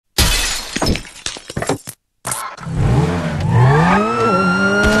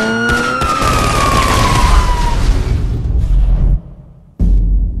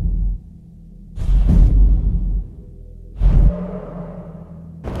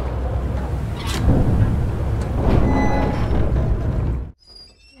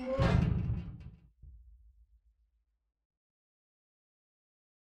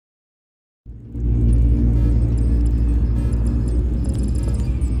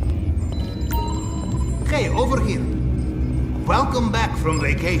over here. Welcome back from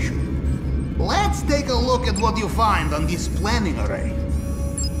vacation. Let's take a look at what you find on this planning array.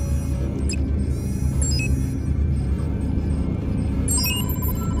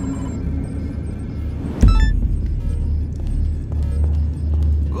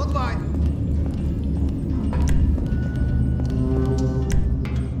 Goodbye.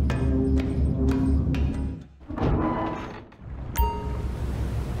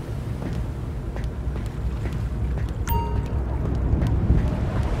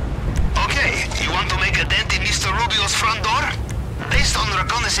 Front door? Based on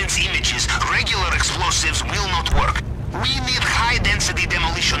reconnaissance images, regular explosives will not work. We need high-density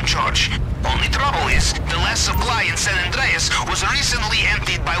demolition charge. Only trouble is, the last supply in San Andreas was recently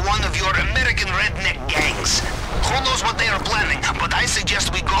emptied by one of your American redneck gangs. Who knows what they are planning, but I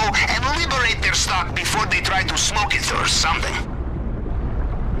suggest we go and liberate their stock before they try to smoke it or something.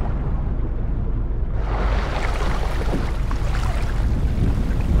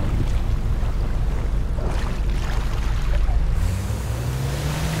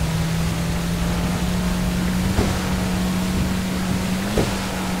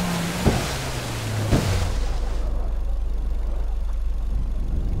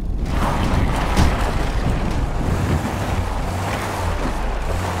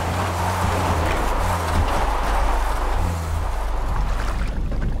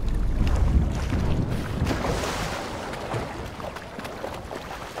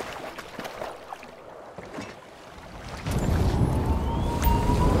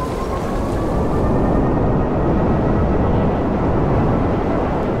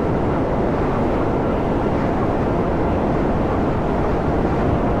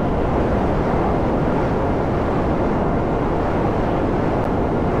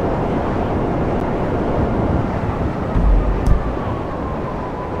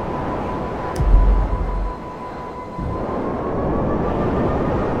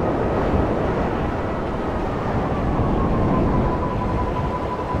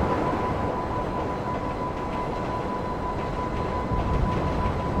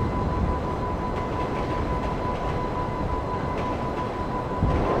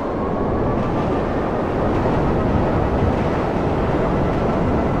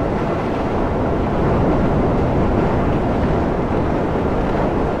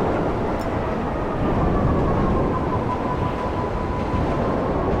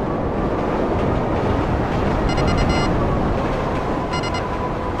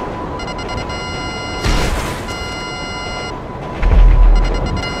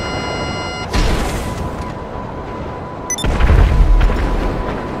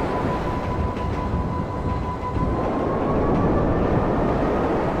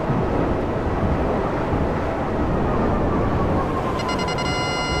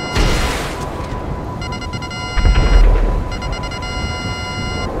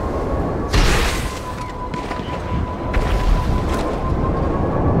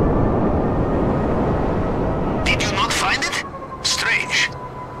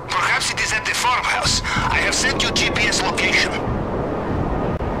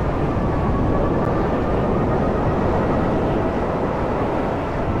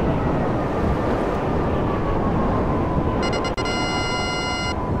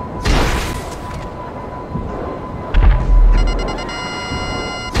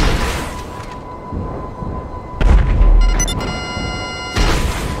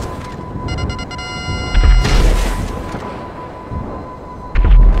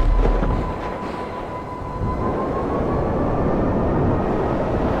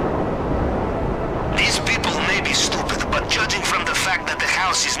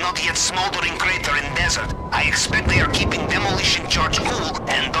 Smoldering crater in desert. I expect they are keeping demolition charge cool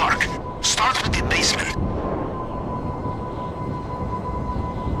and dark. Start with the basement.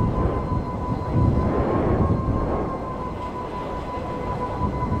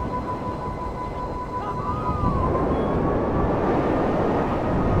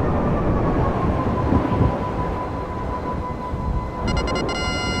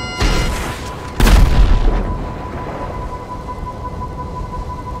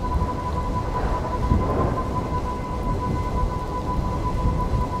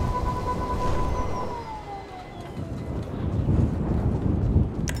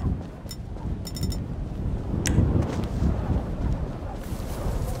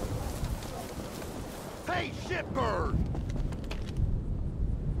 Shitbird!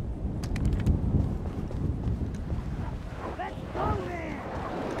 Let's go then!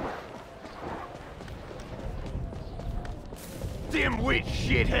 Dimwit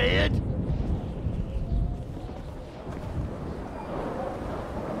shithead!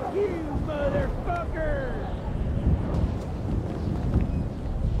 You motherfuckers!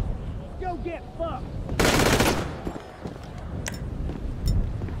 Go get fucked!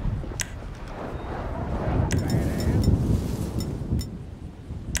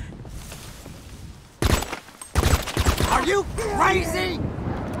 Are you crazy?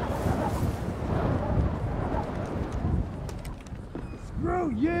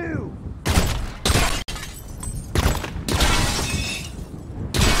 Screw you!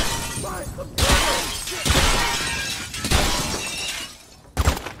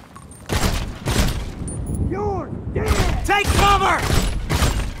 You're dead! Take cover!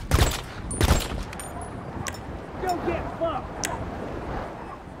 Go get fucked!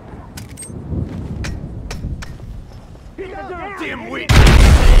 Dimwit!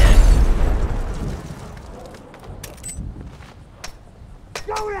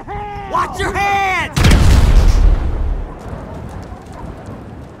 Go to hell! Watch your head!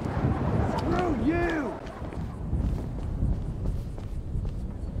 Screw you!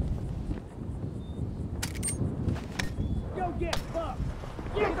 Go get fucked!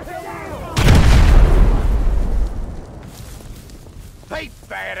 Get down! Hey,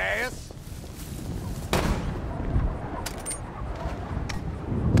 fat ass!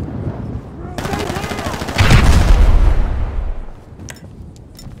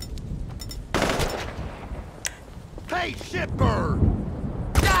 Hey, shitbird!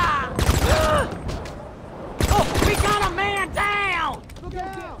 Oh, we got a man down! Look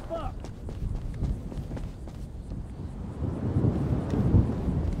out! Fuck!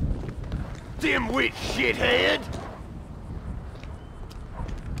 Dimwit shithead!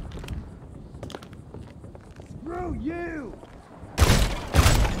 Screw you!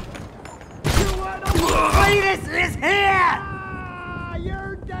 Cletus is here! Ah,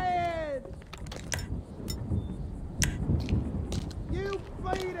 you're dead! You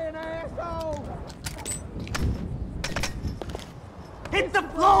bleeding asshole! Hit the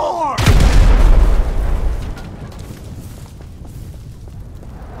floor!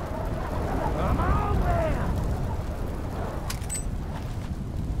 Come on then!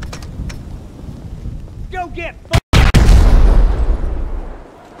 Go get fucked!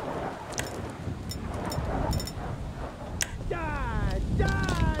 Die!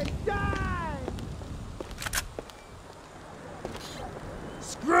 Die! Die!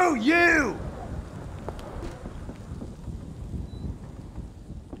 Screw you!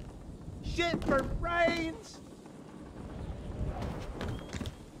 Shit for brains!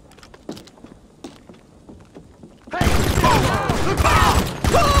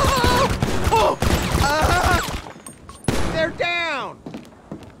 They're down!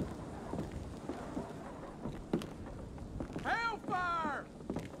 Hellfire!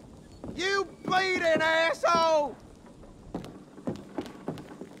 You bleeding asshole!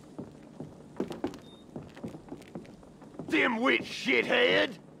 Dimwit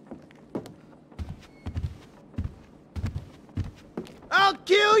shithead! I'll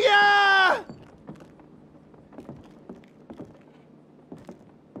kill ya!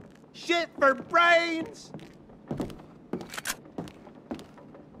 Shit for brains!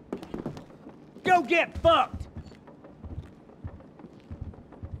 Go get fucked!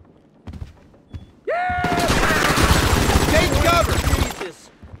 Take cover! Jesus!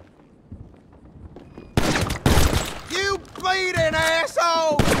 You bleeding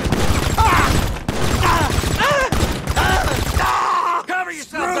asshole! Cover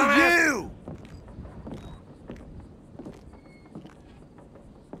yourself, Screw dumbass! you!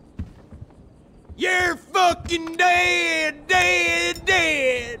 You're fucking dead, dead,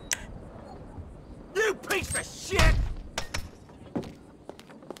 dead! You piece of shit!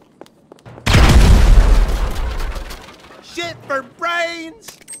 Shit for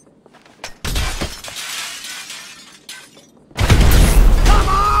brains! Come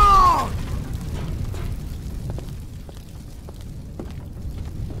on!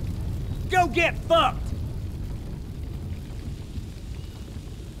 Go get fucked!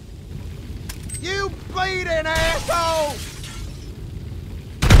 You bleeding asshole!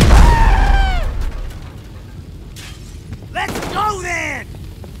 Let's go then!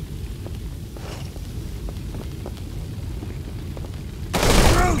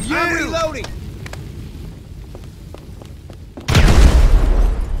 Screw you! I'm reloading!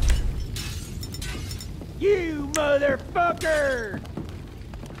 You motherfucker!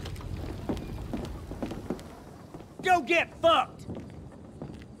 Go get fucked!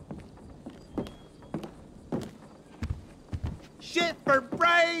 Shit for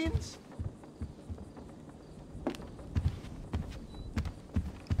brains!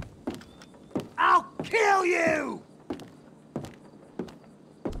 I'll kill you!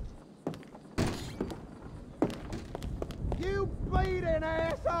 bleeding,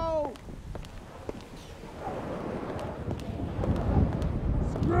 asshole!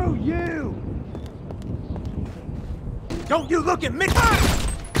 Screw you! Don't you look at me!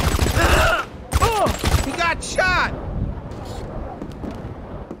 He got shot!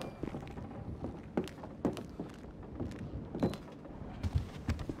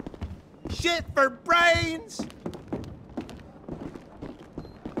 Shit for brains!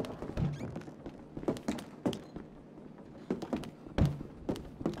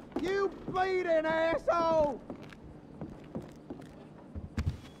 You bleeding asshole!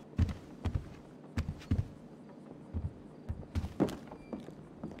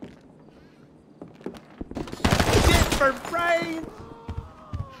 Shit for brains!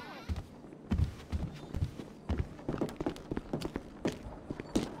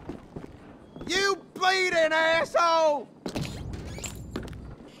 You bleeding asshole!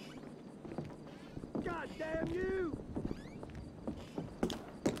 God damn you!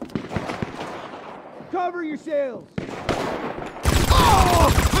 Cover yourselves!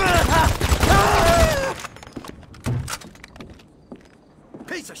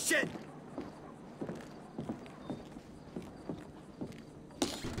 Piece of shit!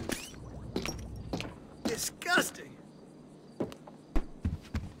 Disgusting!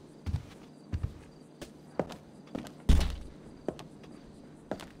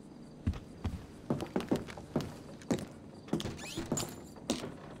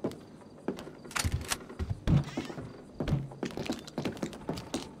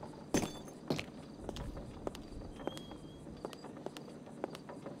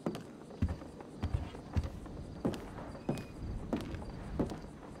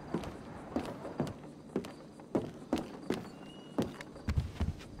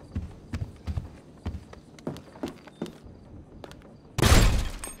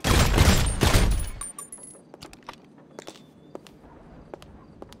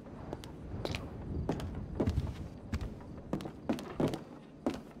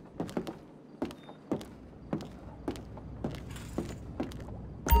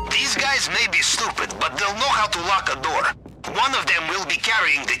 These guys may be stupid, but they'll know how to lock a door. One of them will be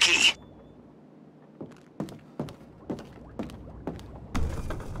carrying the key.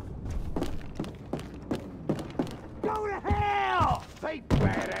 Go to hell! Fake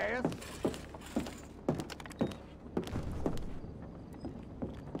badass!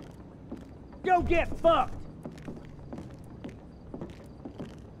 Go get fucked!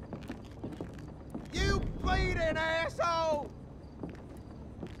 You bleeding asshole!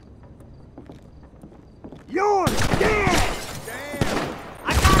 You're dead! Damn! I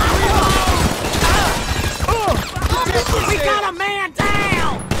got a We got a man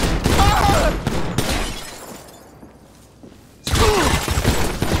down!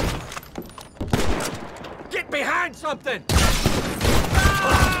 Get behind something!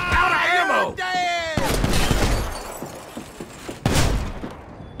 Out of ammo! Dead!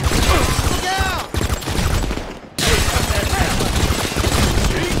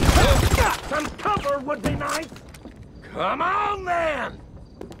 Look out! Some cover would be nice! Come on, then!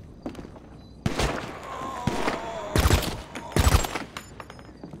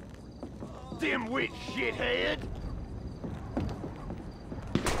 Dimwit shithead!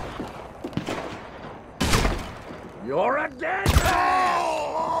 You're a dead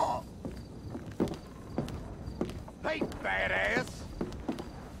man! Hey, badass!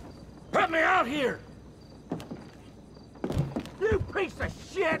 Let me out here! You piece of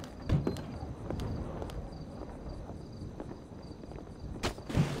shit!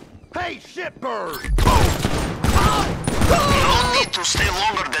 Hey, shitbird! No need to stay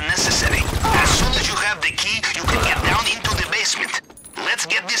longer than necessary. As soon as you have the key, you can get down into the basement. Let's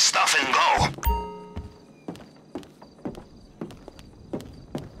get this stuff and go.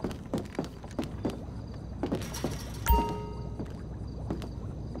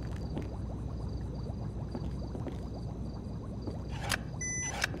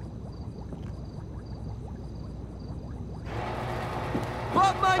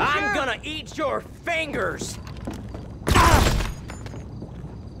 I'm gonna eat your fingers!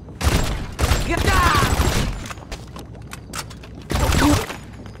 Get down!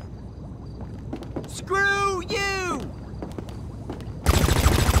 Screw you!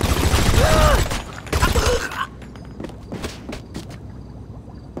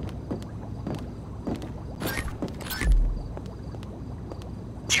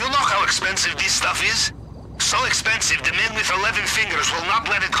 Do you know how expensive this stuff is? So expensive, the men with 11 fingers will not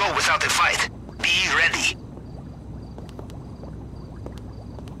let it go without a fight. Be ready.